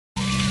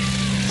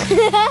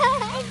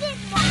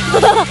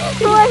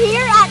We're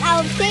here at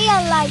Althea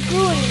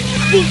Lagoon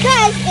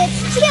because it's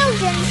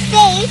Children's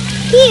Day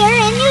here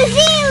in New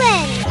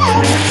Zealand.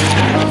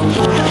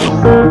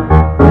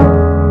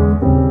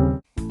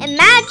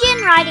 Imagine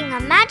riding a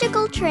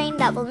magical train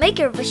that will make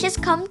your wishes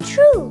come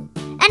true.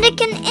 And it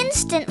can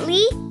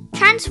instantly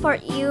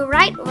transport you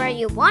right where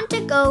you want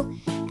to go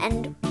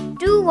and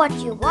do what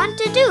you want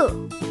to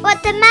do.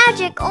 But the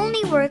magic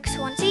only works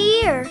once a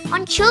year,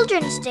 on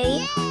Children's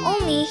Day,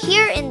 only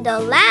here in the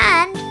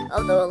land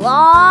of the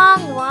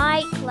long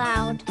white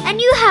cloud.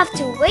 And you have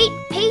to wait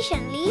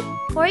patiently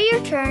for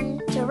your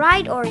turn to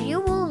ride or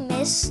you will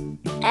miss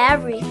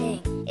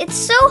everything. It's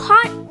so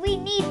hot we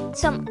need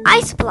some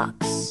ice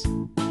blocks.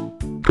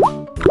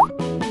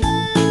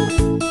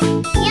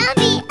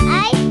 Yummy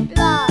ice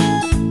blocks!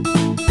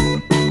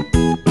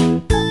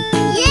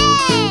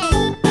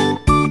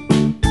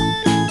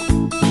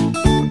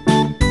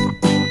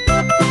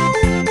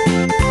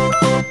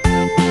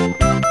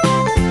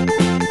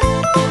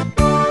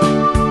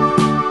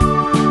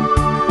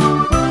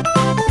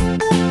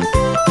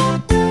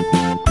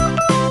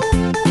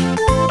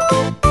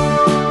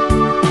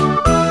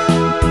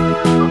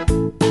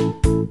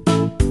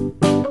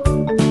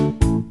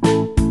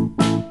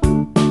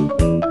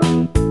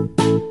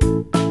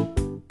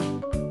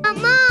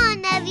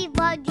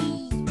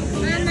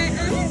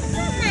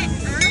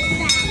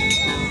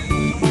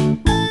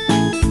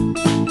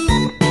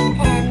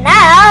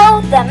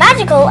 The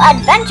magical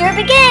adventure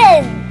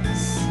begins!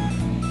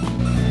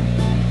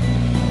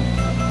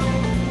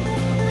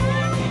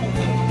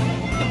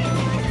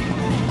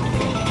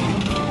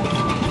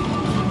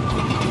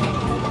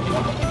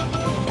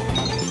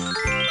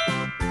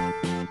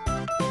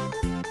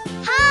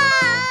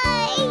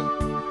 Hi!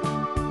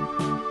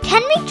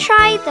 Can we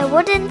try the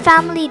wooden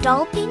family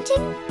doll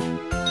painting?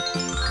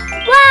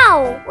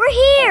 Wow! We're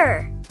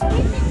here!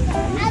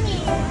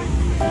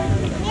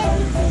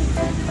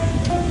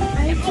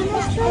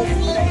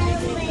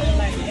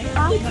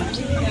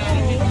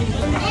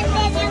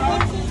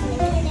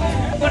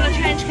 Want to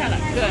change colour?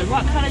 Good.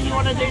 What colour do you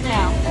want to do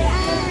now?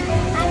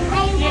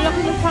 You look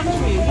in the front of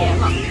you. Yeah,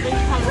 look.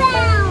 Which colour?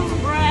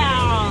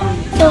 Brown.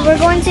 So we're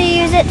going to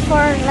use it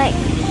for like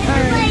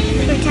our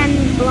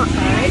pretend block.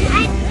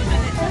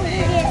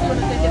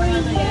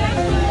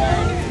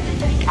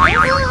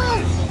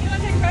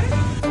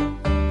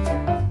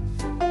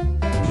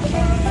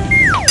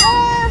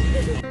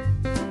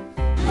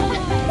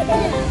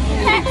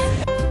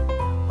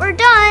 We're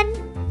done.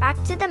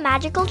 Back to the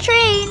magical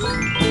train.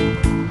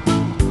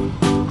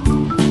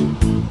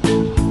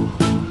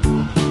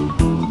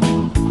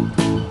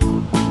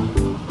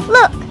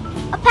 Look,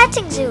 a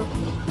petting zoo.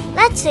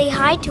 Let's say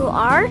hi to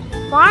our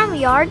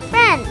farmyard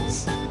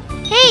friends.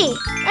 Hey,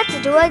 let's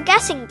do a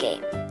guessing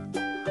game.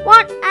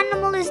 What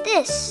animal is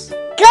this?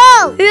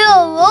 Goat! Yeah,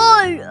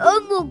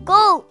 I'm a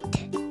goat.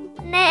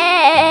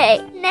 Nay,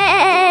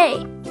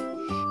 nay.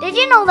 Did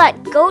you know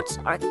that goats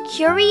are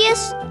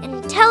curious,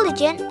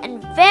 intelligent,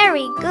 and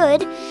very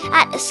good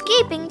at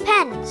escaping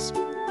pens?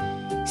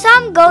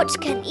 Some goats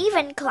can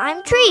even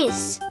climb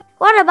trees.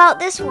 What about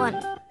this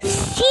one?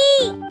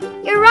 Sheep!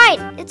 You're right,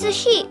 it's a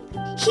sheep.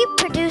 Sheep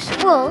produce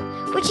wool,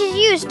 which is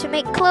used to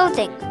make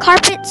clothing,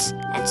 carpets,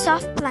 and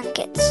soft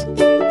blankets.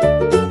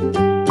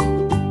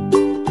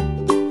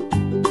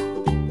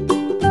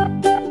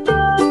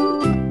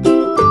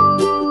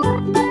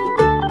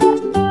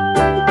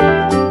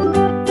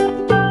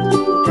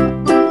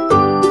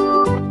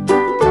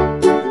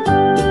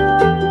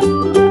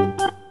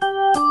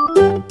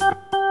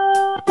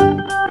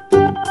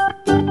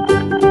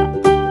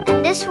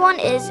 This one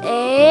is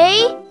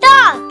a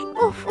dog!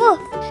 Woof, woof.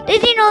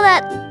 Did you know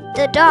that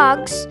the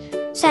dog's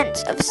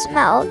sense of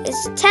smell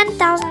is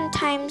 10,000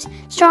 times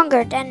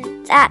stronger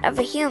than that of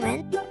a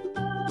human?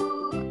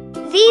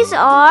 These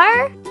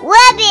are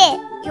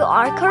rabbit! You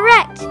are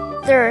correct.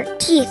 Their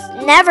teeth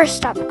never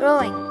stop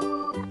growing.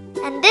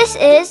 And this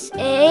is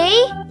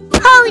a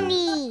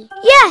pony!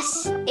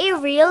 Yes, a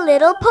real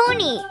little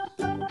pony.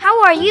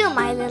 How are you,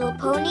 my little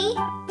pony?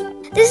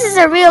 This is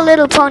a real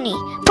little pony.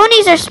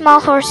 Ponies are small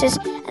horses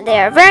and they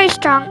are very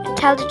strong,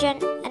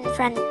 intelligent, and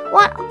friendly.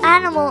 What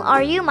animal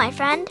are you, my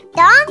friend?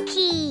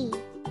 Donkey!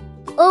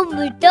 I'm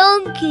a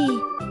donkey.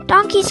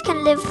 Donkeys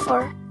can live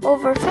for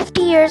over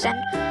 50 years and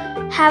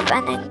have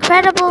an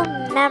incredible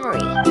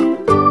memory.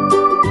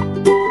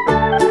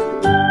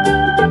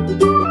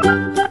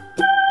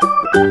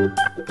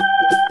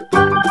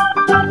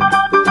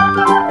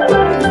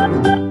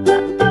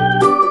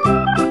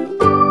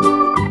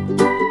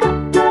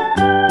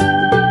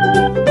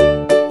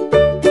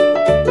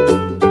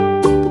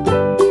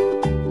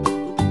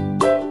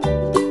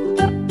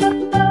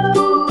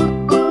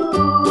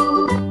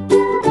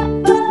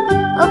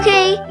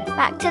 Okay,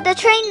 back to the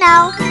train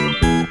now.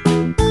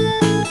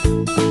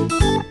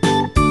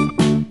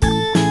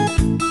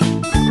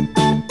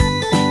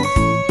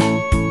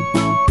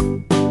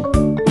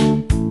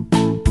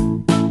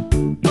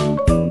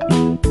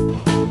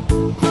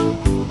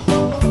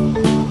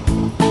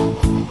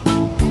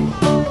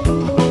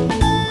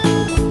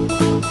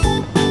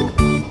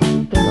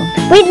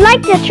 We'd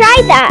like to try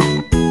that.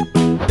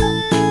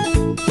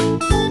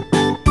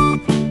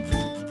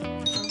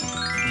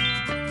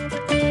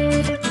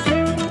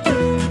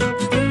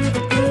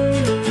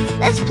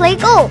 Let's play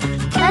golf.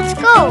 Let's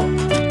go.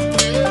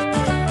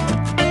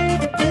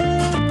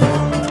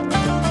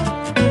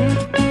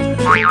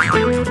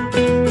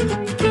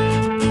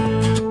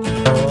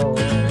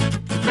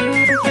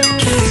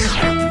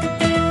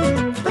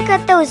 Look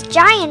at those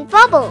giant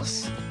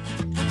bubbles.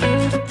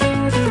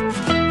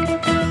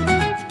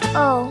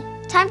 Oh,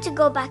 time to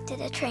go back to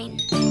the train.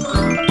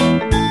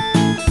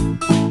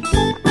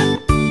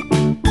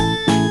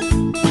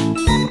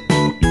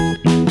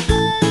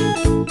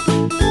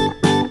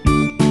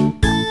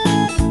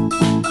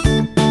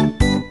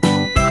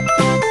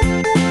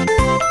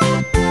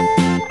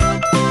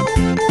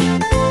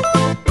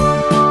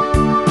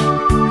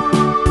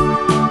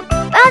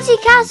 Bouncy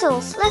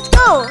castles, let's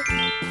go!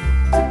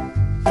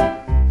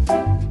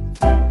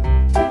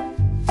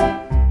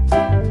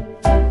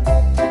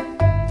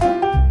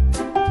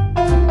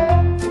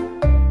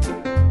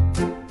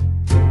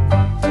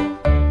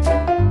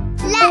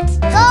 Let's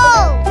go!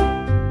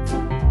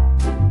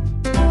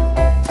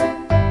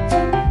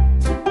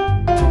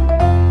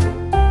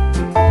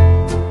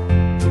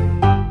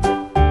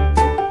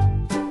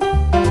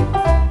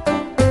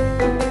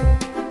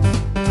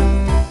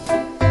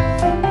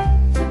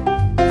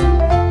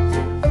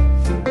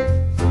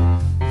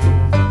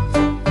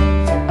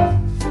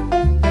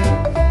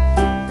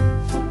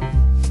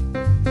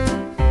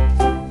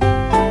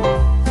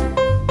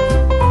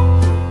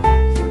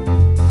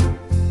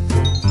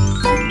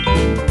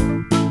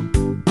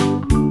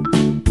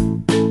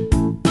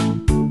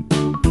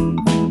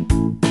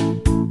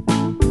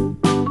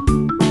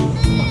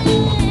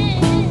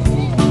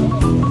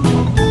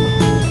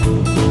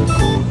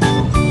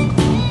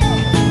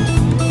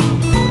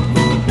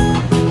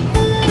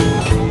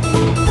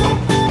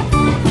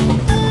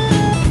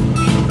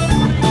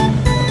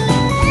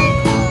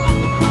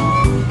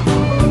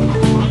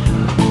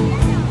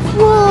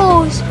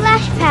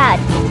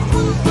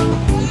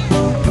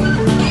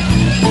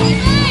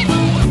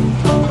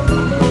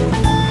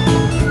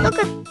 Look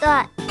at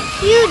that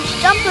huge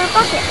jumper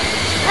bucket.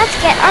 Let's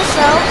get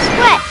ourselves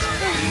wet.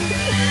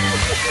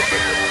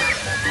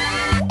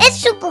 It's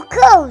super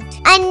cold.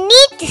 I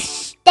need to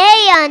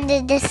stay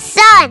under the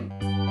sun.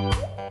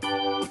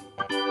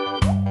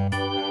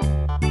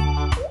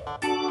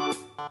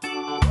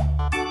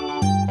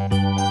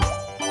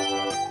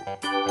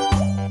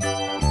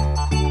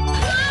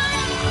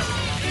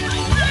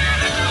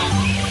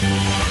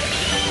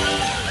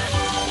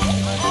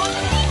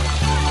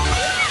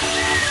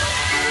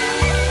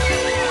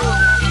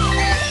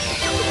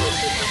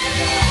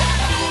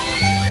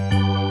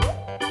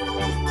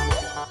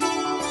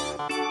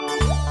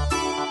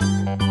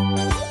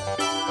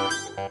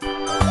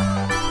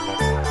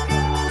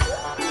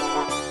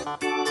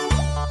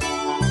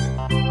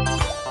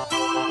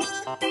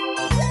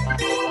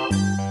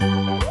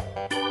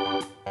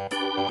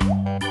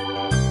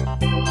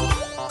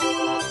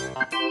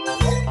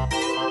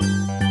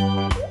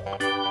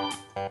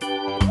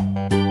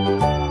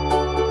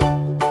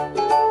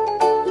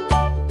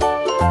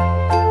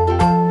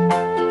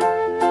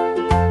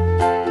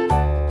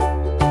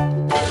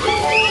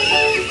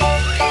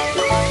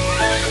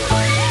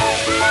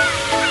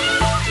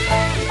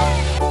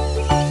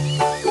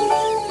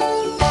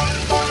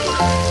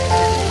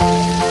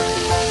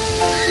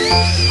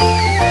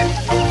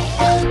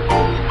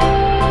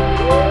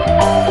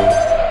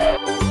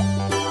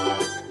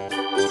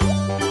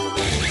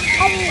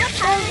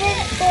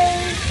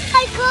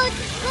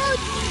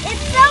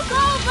 It's so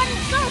cold, but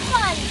it's so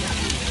fun.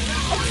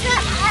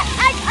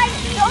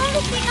 The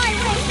only thing I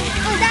wish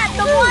was that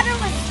the water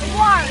was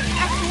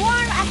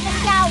warm as the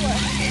shower.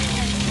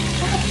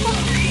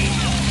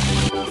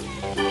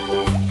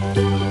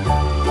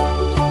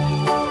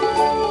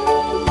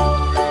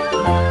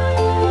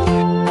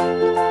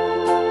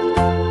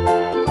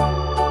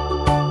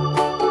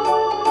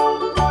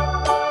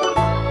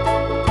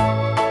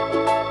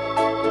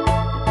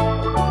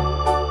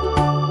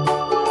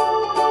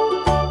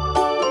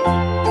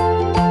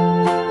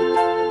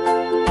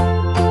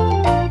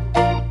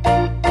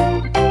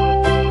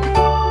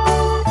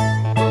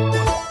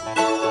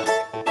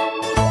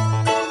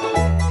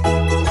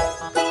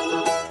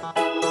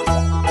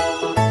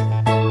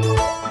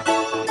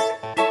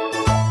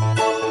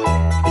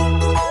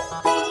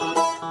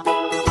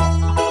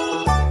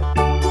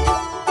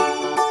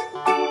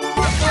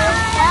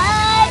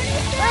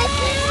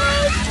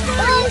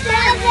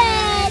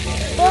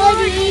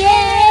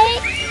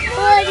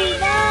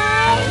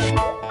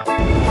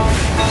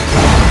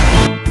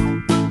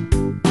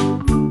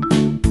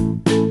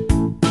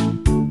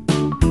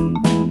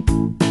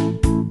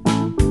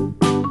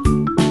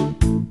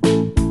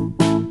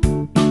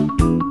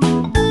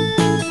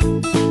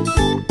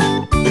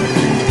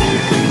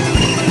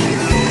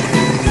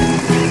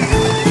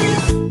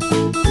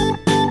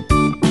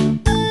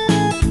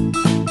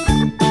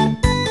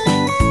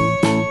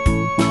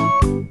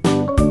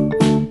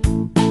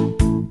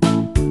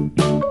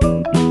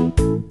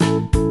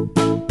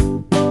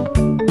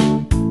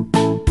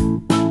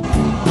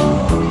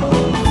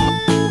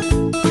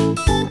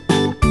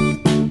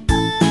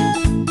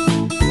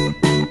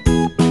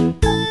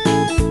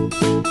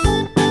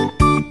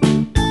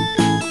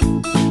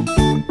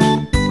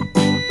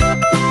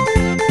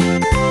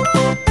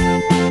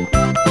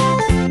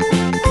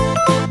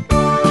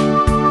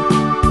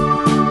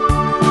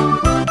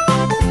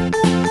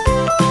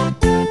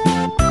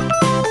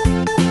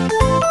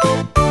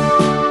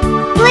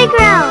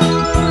 playground.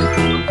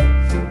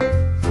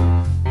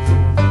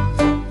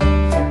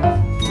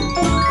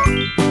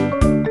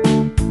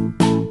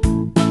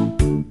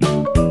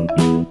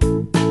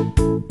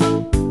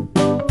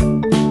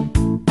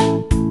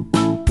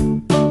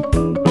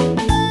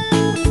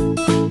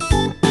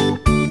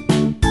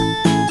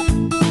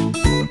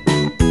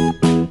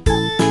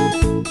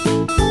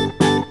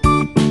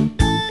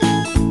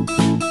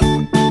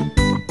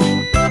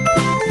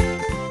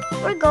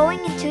 We're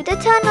going into the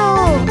tunnel.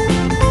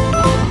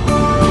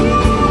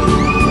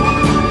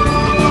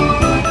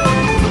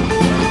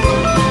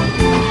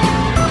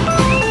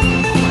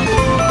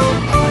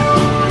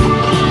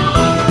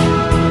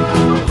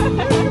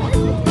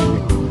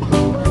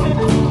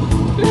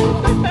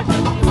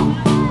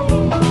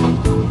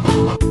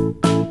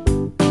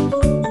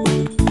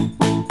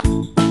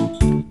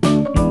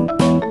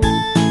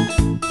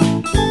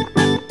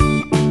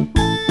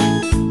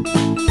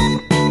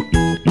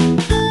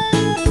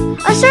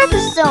 A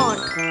circus zone.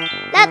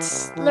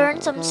 Let's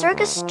learn some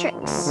circus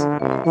tricks.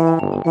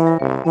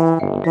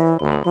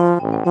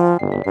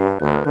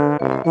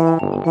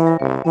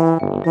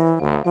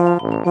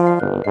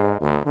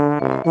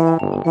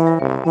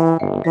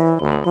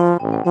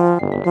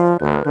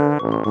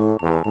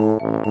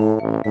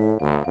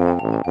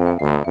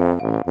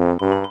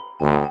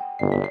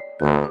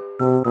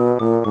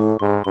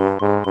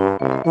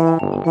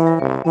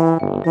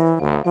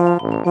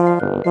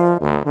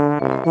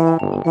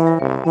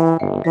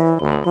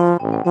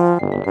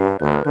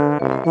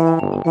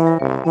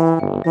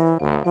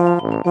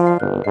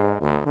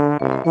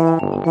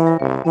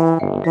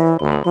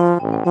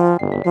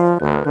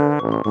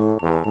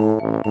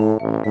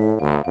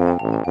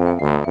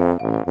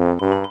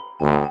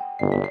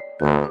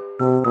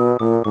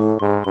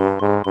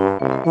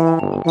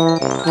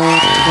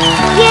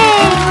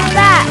 Yay, we're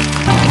back.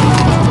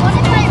 What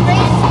if I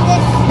race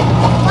this?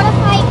 What if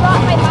I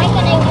brought my bike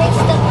and I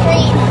race the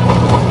train?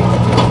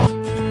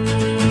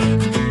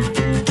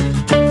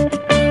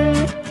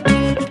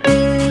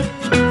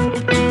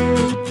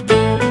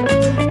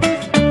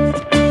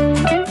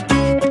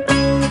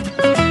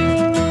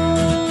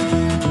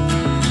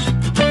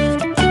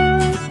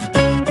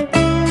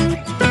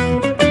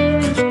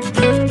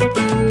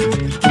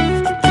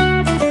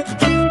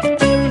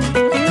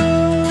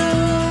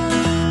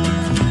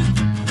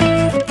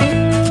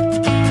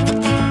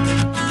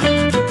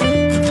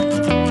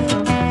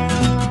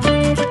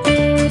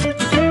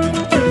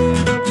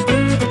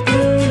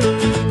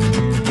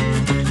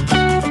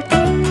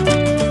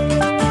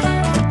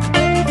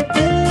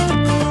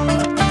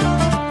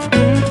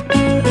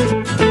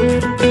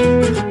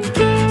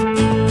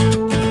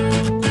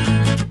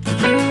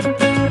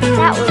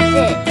 That was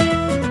it.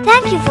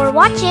 Thank you for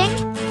watching.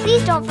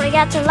 Please don't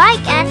forget to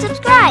like and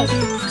subscribe.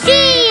 See you